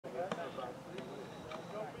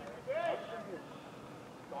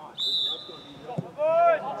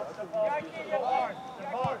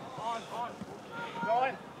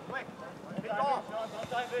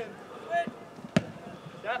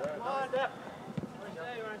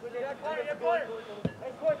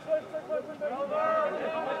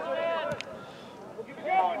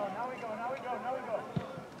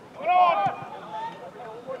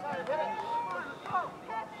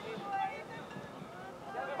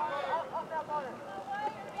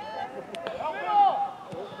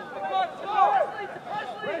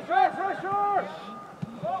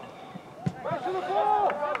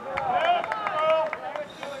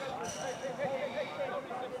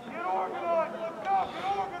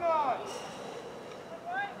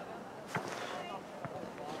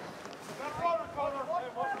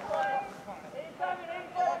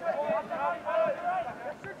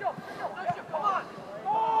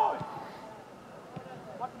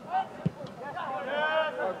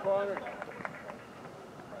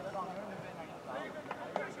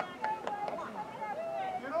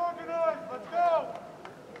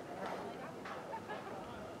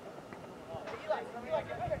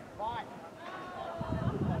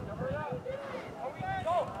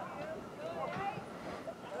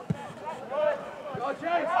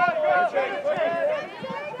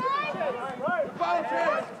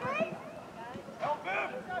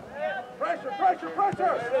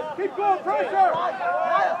Keep going, pressure!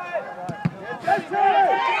 That's it!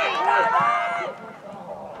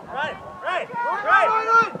 Right! Yes,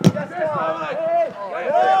 Dominic!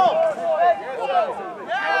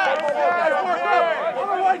 On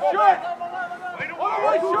the right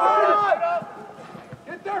shot!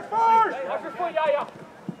 Get there first! Watch your foot, Yaya!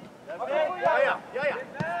 Yeah.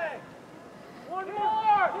 One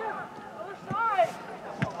more! Other side!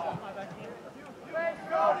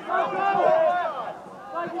 Go!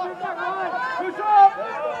 Push up!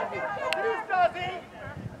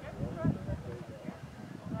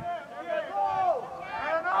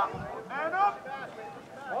 Man up!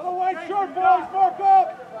 On the white shirt, boys, mark up!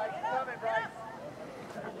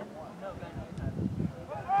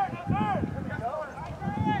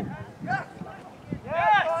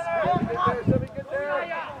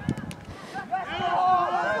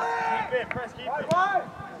 Press, keep it.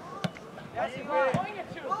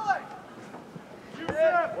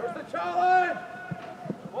 Where's the challenge?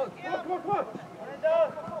 Come on.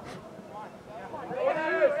 What it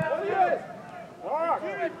is? Mark.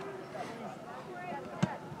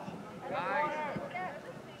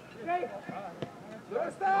 Nice.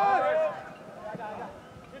 Let's start.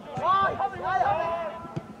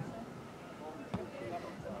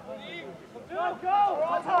 Go.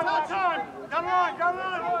 On time. Come on.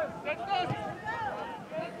 Let's go.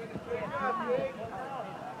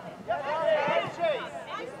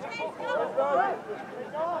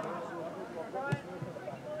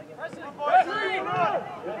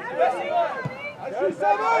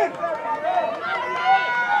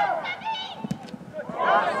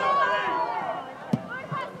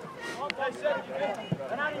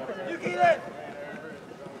 You get it.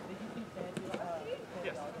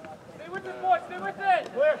 Stay with it, boys. Stay with it.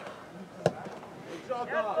 Where? Good job,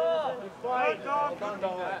 Dog. Good fight. Well done,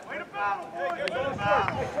 Dog. Way to battle, boys.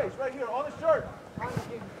 Hey, Chase, right here, on the shirt.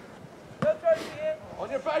 On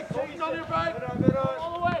your back, Chase, on your back.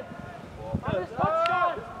 All the way. On this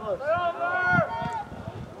touchdown.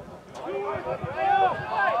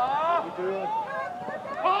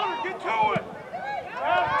 Connor, get to it.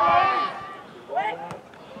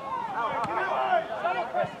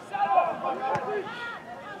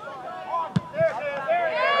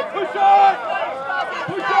 Push on!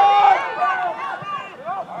 Push on!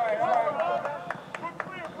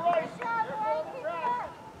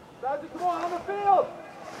 Come on, on the field!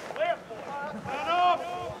 Stand up!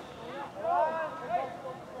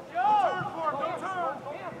 Turn for it, don't turn!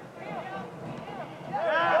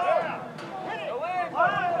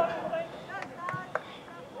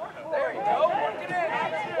 There you go. Work it in.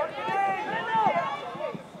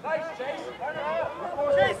 Nice, Chase.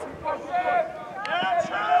 Chase! Yeah,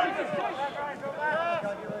 Chase!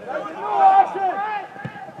 That's no action!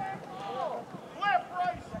 Flip,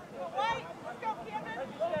 Bryce! Wait, let's go, Kevin.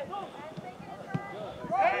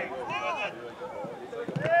 Hey, stay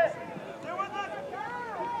with it! Stay with it!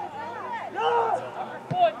 No!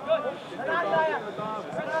 Foot, good.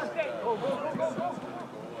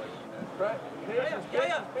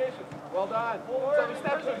 Patience. Well done.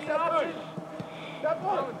 Step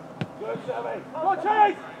one. Good, Sammy. Go,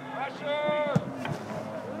 Chase! Pressure!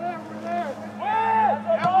 We're there.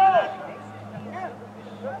 Win!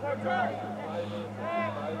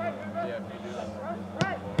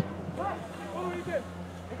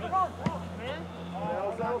 Come on, man.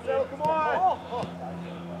 Settle, come on.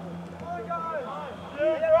 Come on, guys.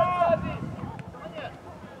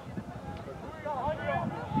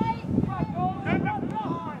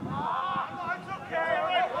 It's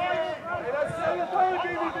okay.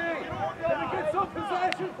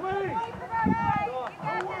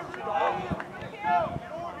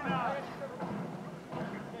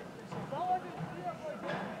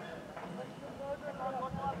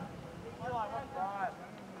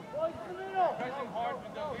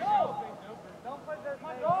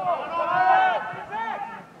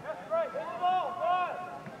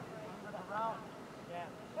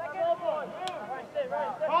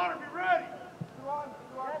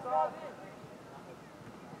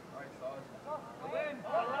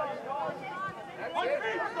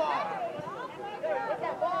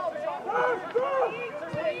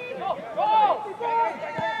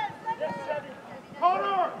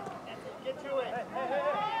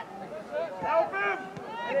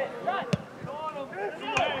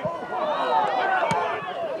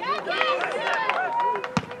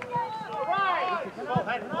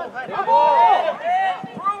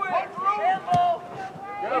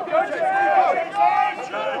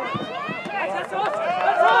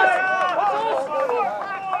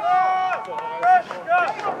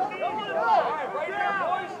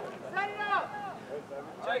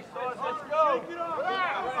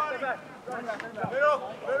 Middle.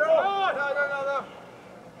 No.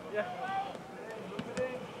 Yeah.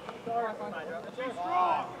 Be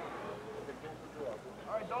strong.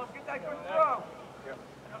 All right, don't get that good throw.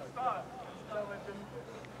 Enough stop.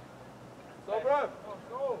 So, bro.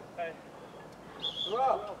 Go. Hey. Bro,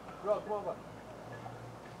 come on, bud.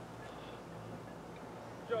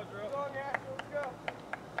 Good job, Drew. Let's go, Ash. Let's go.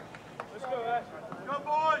 Let's go, Ash. Let's go,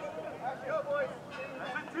 boys. Let's go, boys.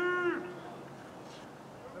 That's a two.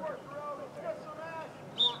 Good work, bro. Let's get some Ash.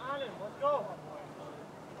 Come on him. Let's go.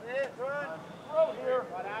 Run. Throw here.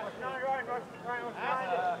 Ryan.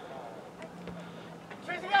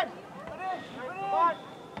 Chase again. Put in. Come on.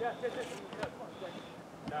 Yes.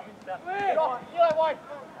 Get off. Eli, wide.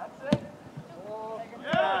 That's it.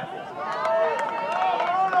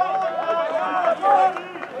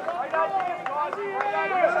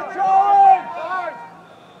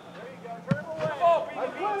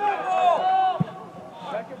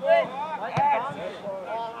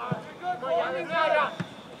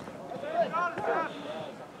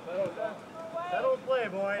 Settle and play,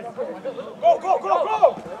 boys. Go!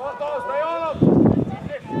 Stay on them.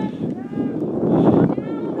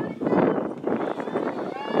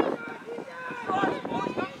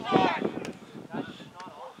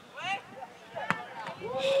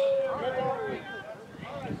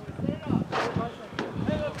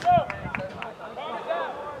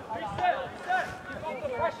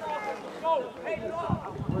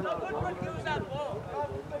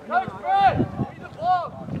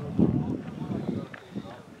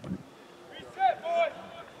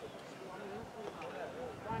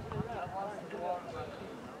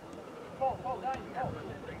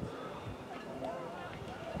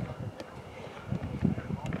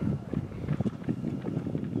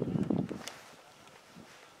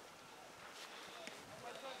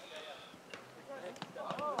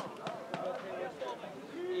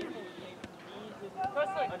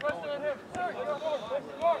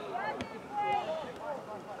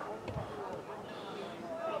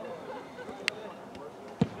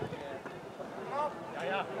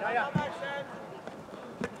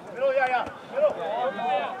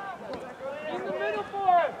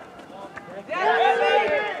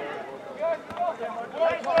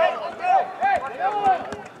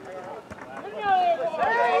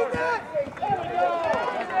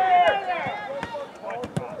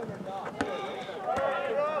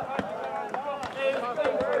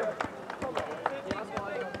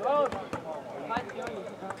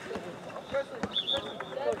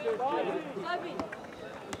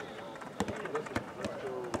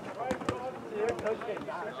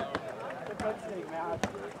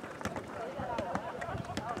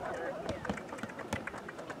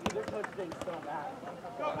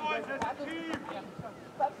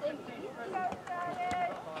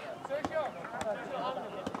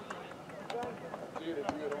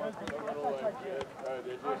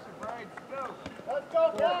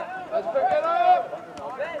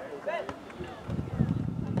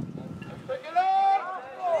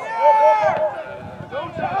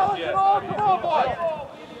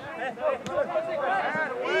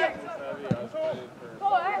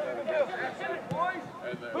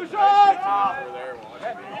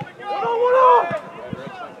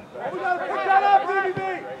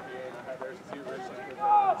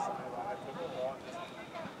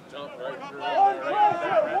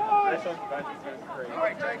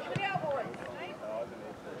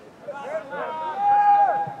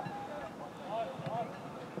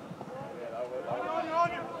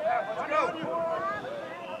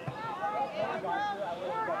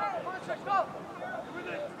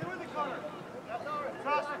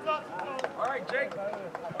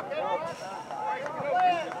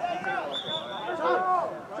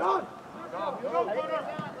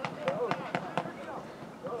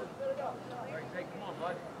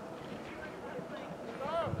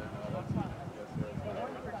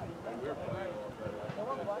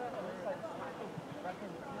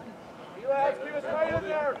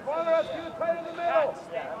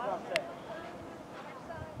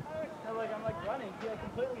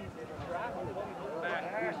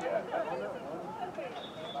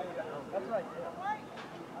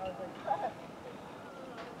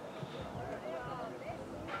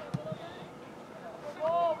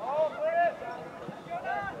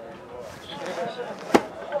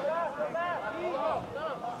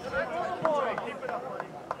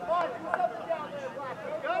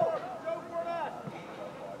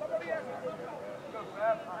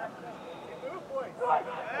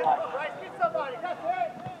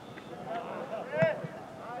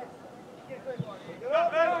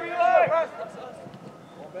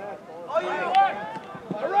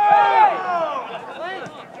 Hooray!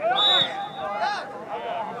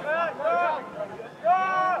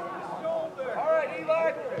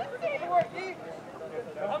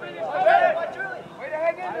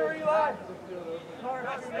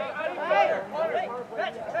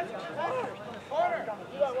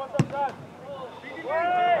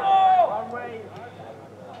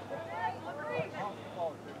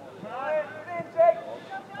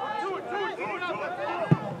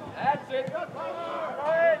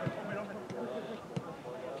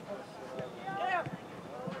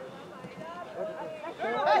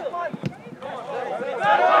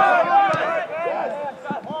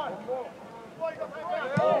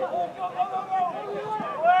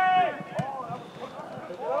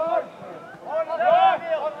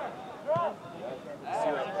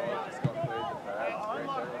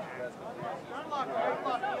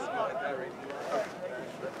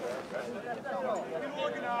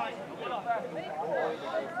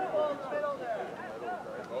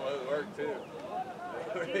 hurt too.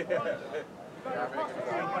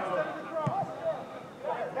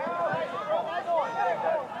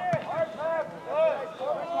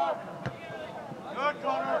 Good,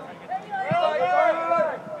 Connor.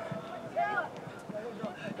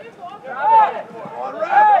 On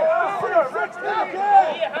right.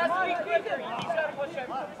 It has to be quicker. He's got to push him.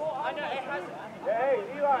 I know it has to. Hey,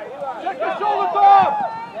 Eli. Check the shoulder bump.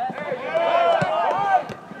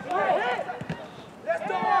 Let's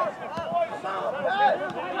go.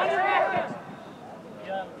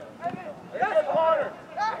 Yes, Connor.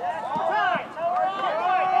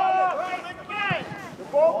 The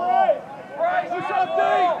ball right. Push up D.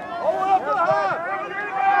 All the way up to the half.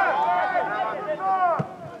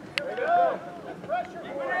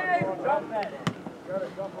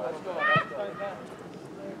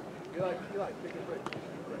 Eli, take a break.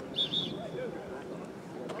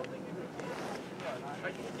 I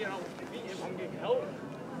can't get help.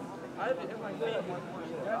 I have it in my feet.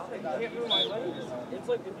 I can't move my legs. It's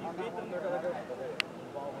like if you beat them, they're gonna go.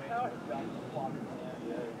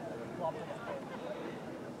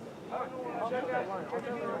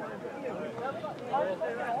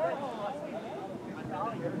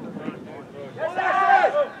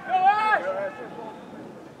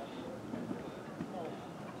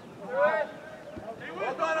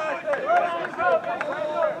 Well done, Ashley.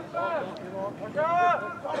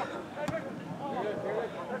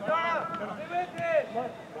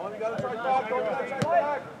 You gotta try back. Don't try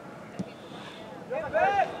back. Get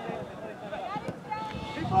back.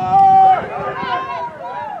 Keep on.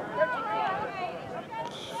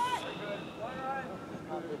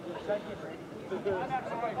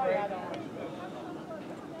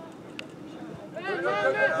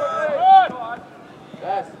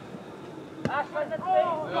 Yes.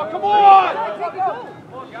 Oh, come on!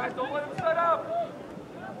 Come on, guys, don't let him set up.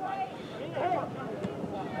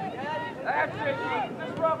 That's it.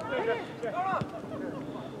 Disrupt it.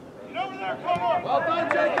 Get over there, Connor! Well done,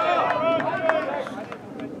 Jacob!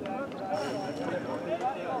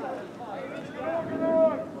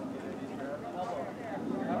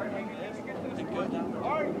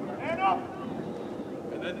 Alright, hand up!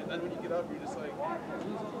 And then when you get up, you're just like,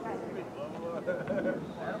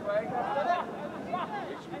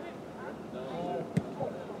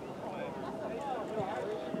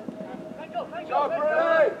 Job,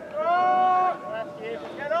 Brady!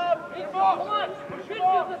 Get up! Come on.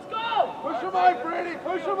 Midfield, let's go. Push him on, Brady!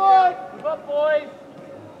 Push him on! Move up, boys.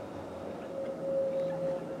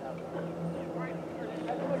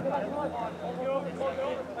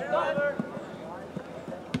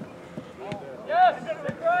 Yes!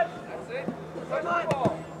 That's it. Come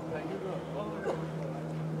on.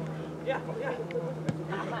 Yeah.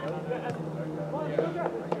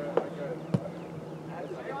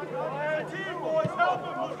 Team boys, help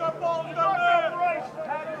him! Who's got ball? Who's got that brace? Who's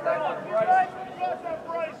got that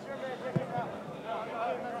brace?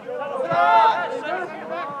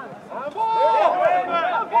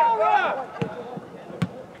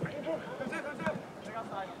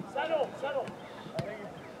 Settle.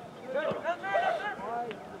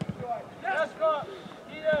 Yes, Scott.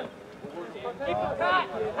 Eden. Keep it pat.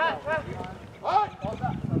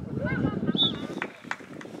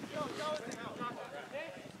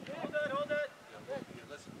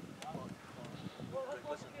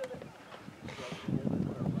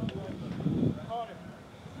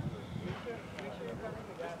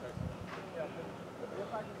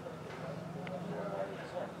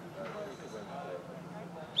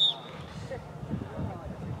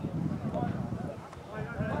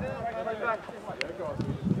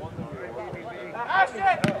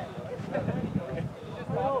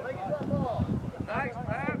 Hold it. Nice,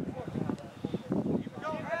 man.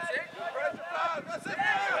 That's it.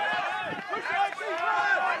 Push it,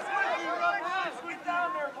 sweep down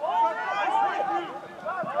there, boy.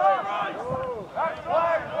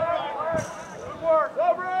 Good work. Go,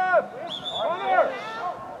 Brad. Connor.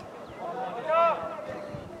 Good job.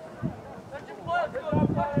 Let your blood go.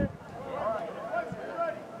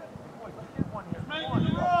 He's making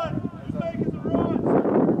the run. He's making the run.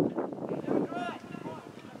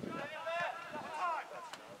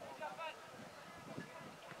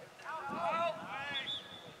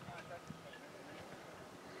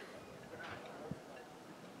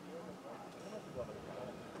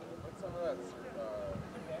 what's some of that?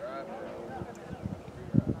 Draft?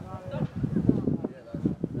 Yeah,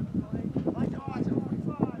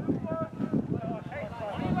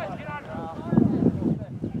 that's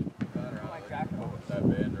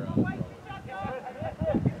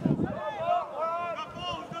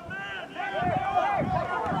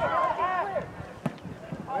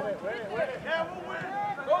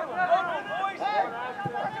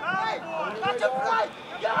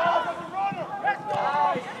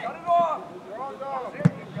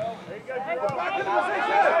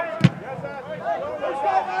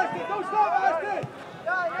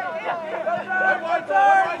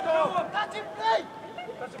That's it, play!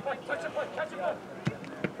 Touch your play, touch your play, catch your play.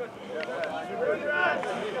 Good.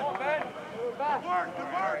 Come on, man. Good work,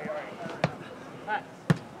 good work. Pass.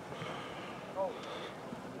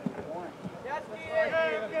 Yes, Okay,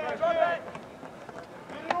 Ian. drop it.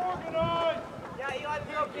 Get it organized. Yeah, Eli,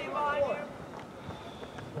 throw team behind you.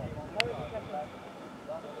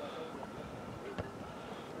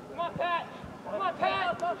 Come on, Pat. Come on, Pat.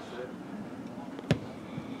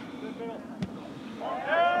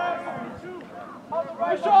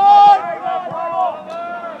 Push on!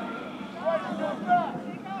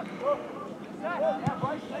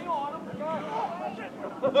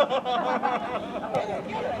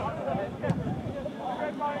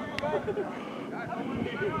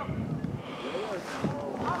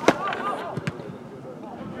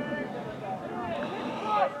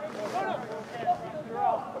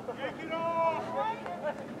 Take it off!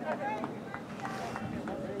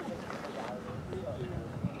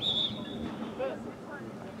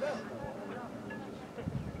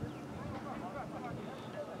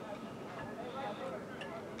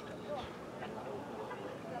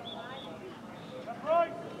 That's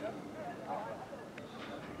right.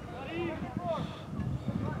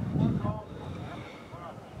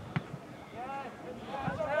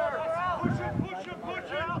 Push it, push it,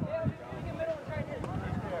 push it.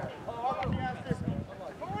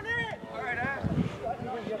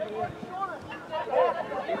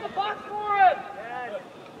 Keep the box for him.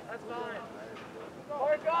 That's fine.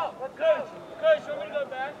 Mark up. Let's go. Coach, you want me to go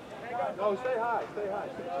back? No, stay high, stay high.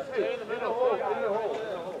 Stay in the hole, in the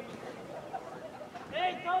hole.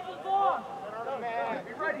 Hey, double ball.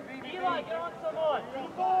 Be ready, baby. Eli, get on someone. To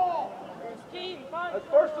the ball. Team, find Let's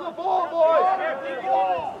first to the ball, boys. To the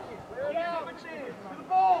ball. To the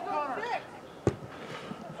ball, Connor.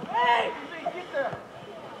 Hey! Get there.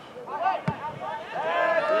 Hey,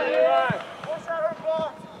 Push out her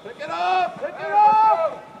box. pick it up, pick it Go.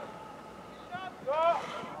 up.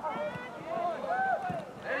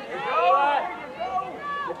 There you go.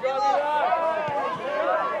 Good job,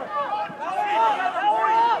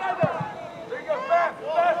 There you go, back,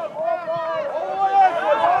 back.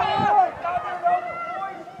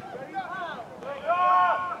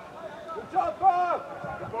 Good job, Bob.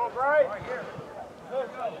 Good ball, Bryce.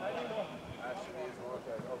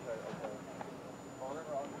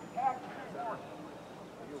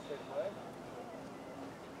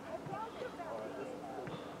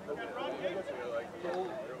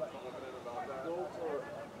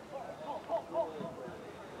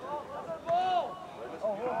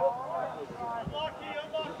 Unlucky,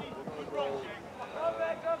 unlucky. Good run, Jake. Come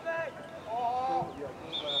back, come back.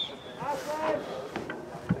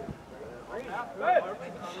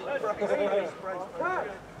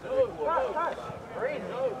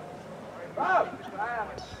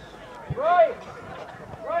 Right.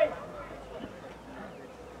 Right.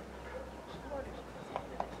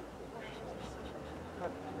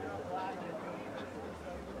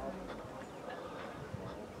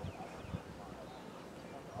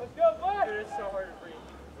 Let's go, Black. Dude, it's so hard to breathe.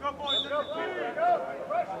 Go, boys. Let's go. Go.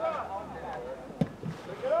 Pressure up.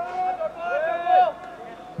 Pick it up.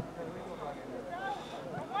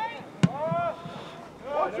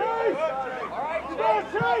 Go, Chase. All right, go,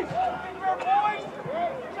 Chase.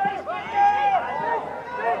 Chase, right there.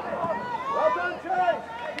 Well done, Chase.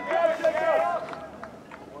 You got it, Jacob.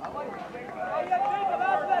 Oh, yeah, Jacob.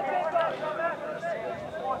 How's that, Jacob? Come back.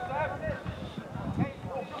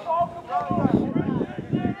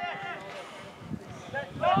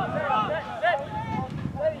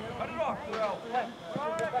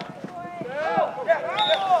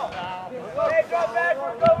 Hey, drop back.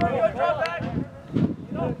 We're going, drop back.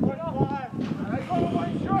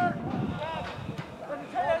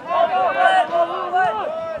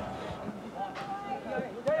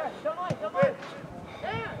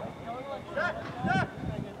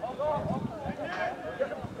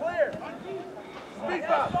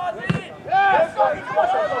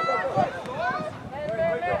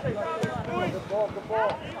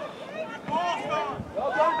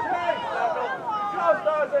 Well done, Chase. Good job,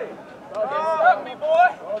 Stazzy. Stuck me, boy.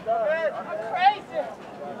 Well done. I'm crazy.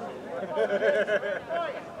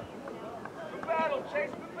 Good battle,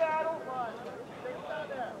 Chase. Good battle.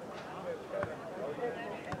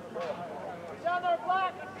 Down there,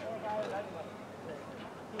 Black.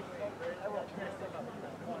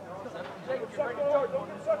 Don't suck over. Don't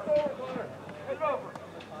get sucked over, Connor. Head over.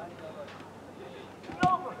 Head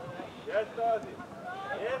over. Yes, Stazzy.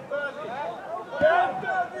 Yes, Stazzy. Yes,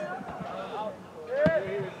 Stazzy.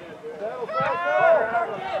 Settle, settle.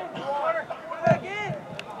 Put back in.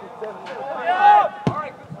 Yeah. All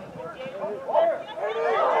right.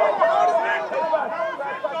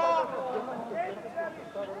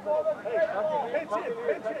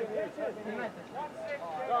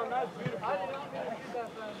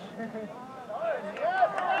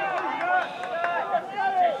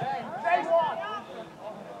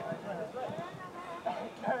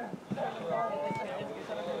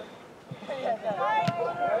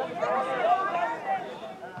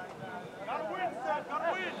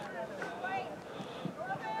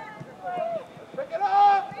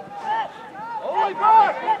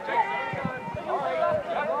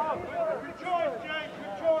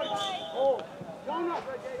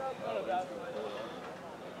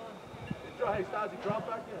 Hey, Stazzy, drop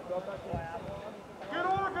back in. Drop back in. Get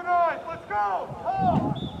organized. Let's go.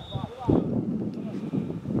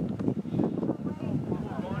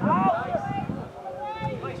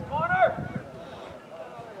 Nice corner.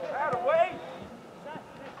 Out away.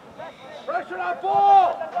 Pressure that ball!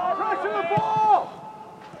 Pressure the ball!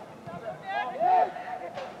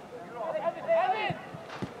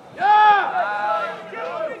 Yeah!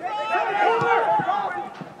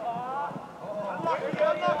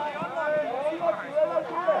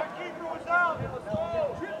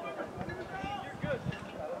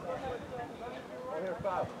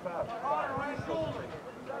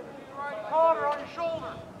 Connor on your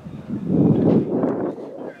shoulder.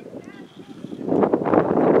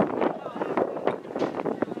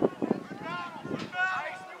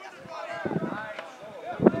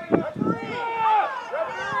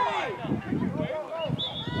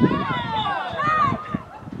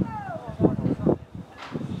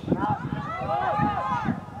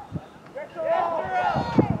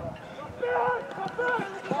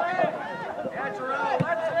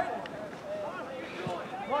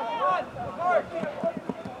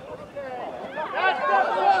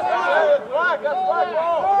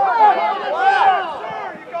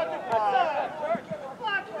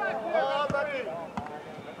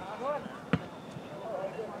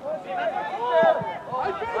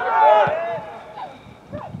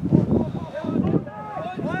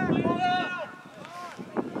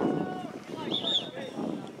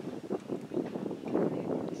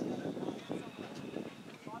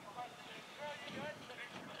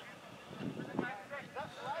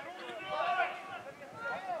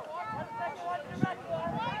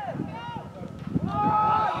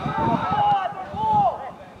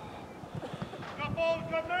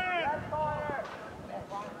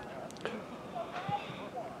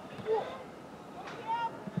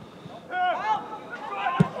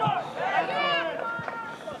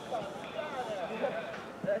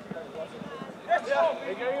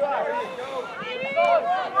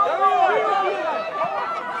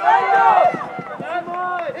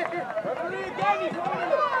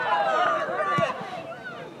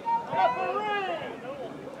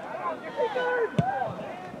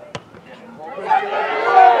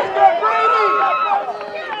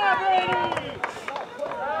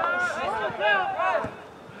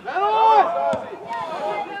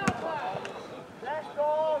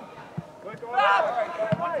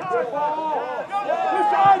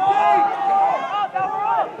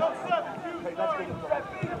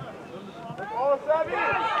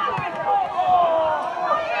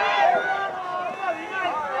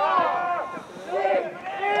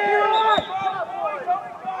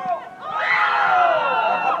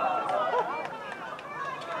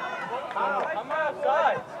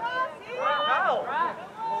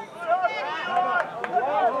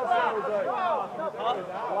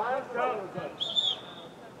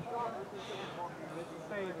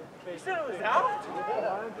 You said it was out?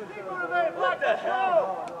 What the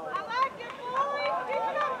hell? I like it, boys. Keep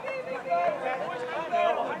it up, baby.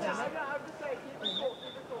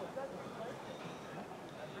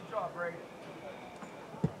 Good job, Brady.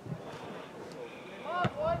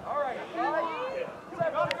 All right.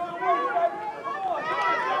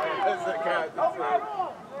 That's the cat. That's right.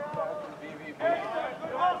 BVB.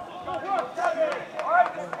 All right,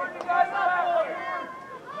 this is where you guys are at.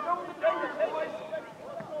 You know what the thing is, boys.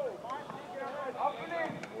 Up and in.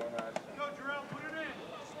 Go, Jarrell, put it in.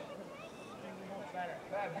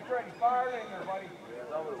 Man, be ready. Fire it in there, buddy. Is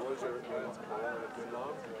that what it was? It's been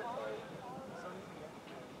long.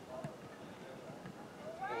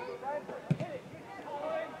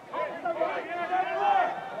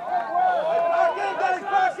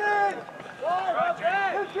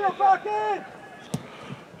 Back in!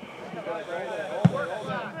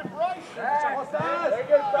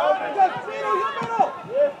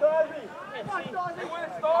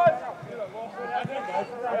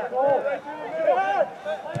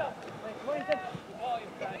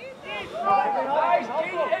 Nice,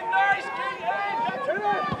 Keaton. Nice,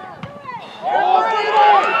 Keaton.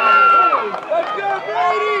 Let's go,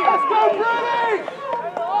 Brady! Let's go, Brady!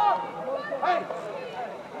 Hey!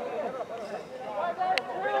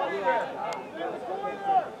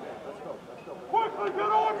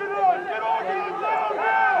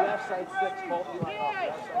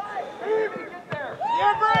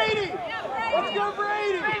 go,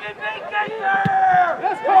 Brady! David, get there!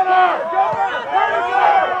 Yes, Connor! Go,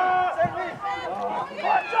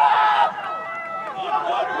 Watch out!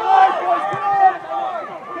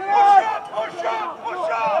 Push up! Push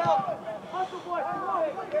up! Hustle, boy, come on.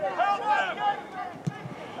 Help him!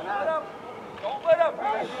 Don't let up.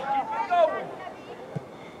 Keep it going.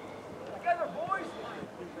 Together, boys.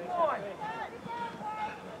 Come on.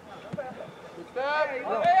 Good step.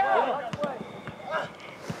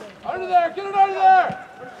 Under there, get it under there!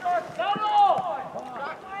 Settle! Come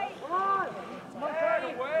on.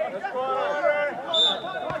 Hey, Let's go, Andre!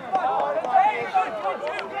 hey,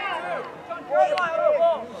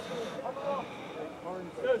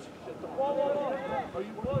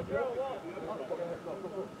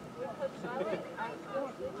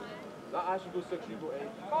 I should go 6, you go 8.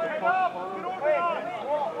 Get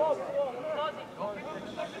organized!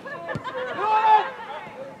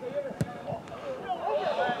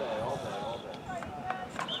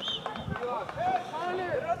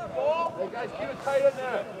 Hey guys, keep it tight in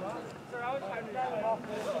there.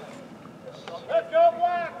 Let's go,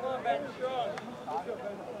 Black!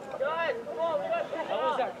 guys, come on, we got to How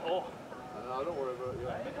was that cool? No, don't worry about it.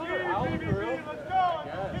 Let's go!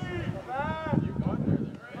 You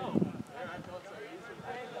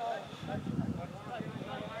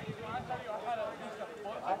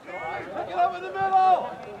got there, right? Pick it up in the middle!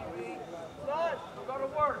 Go to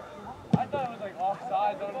work. I thought it was like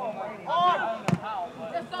offside. I don't know how,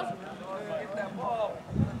 but Get that ball.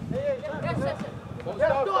 Don't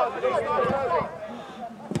stop, stop.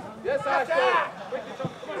 Yes, Ashton.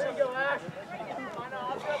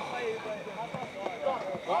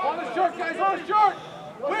 On the short, guys, on the short!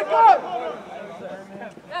 Wake up!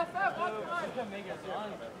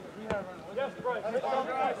 Yes, Bryce. you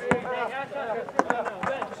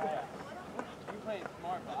played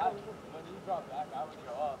smart, but when you drop back, I would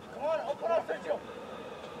go up. Come on, open up, Sergio.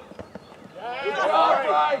 Good job,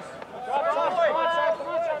 Bryce!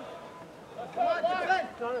 Come on, defend.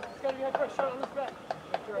 It's got to be head first. Shot on this back.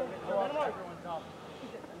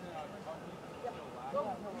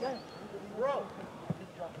 Bro.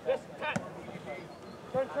 Yes, tap.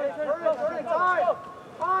 Turn.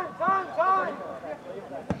 Time.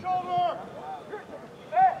 Shoulder.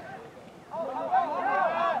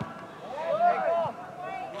 Let it go.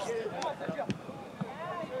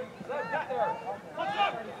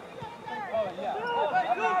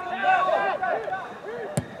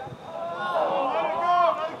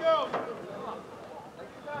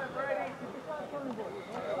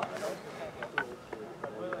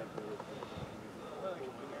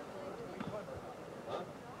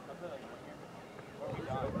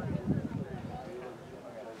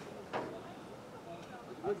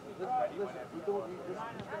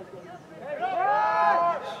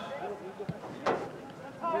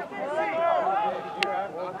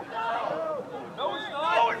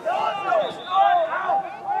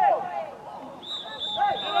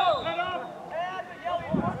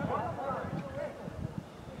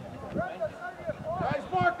 Guys,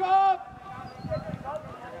 mark up!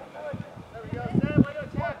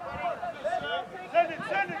 Send it,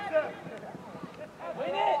 Sam. Win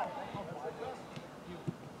it.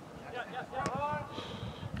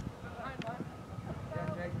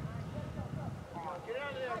 Get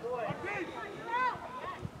out of there, boy.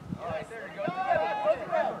 All right, there we go.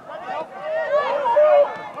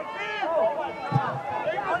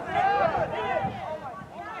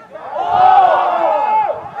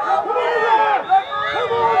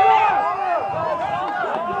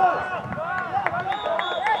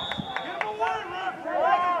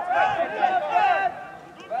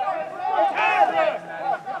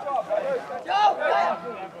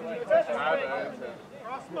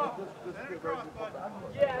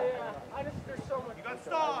 Together. Yeah. I just, there's so much. You got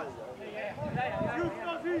stars. Use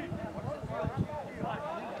those heat.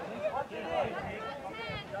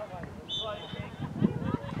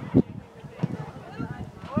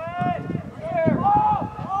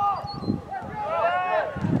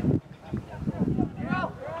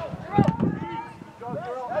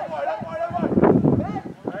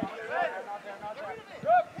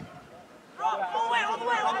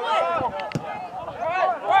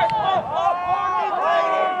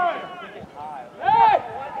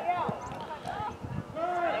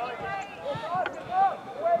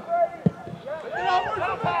 Pick it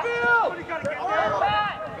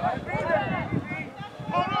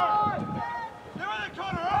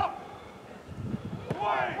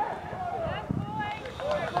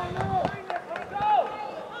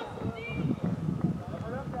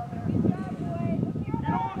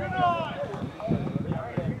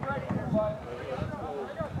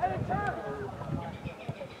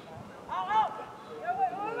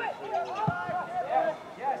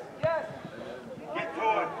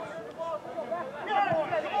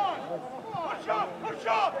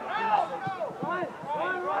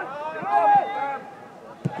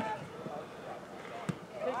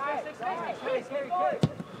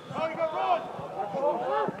Go, you go, roll!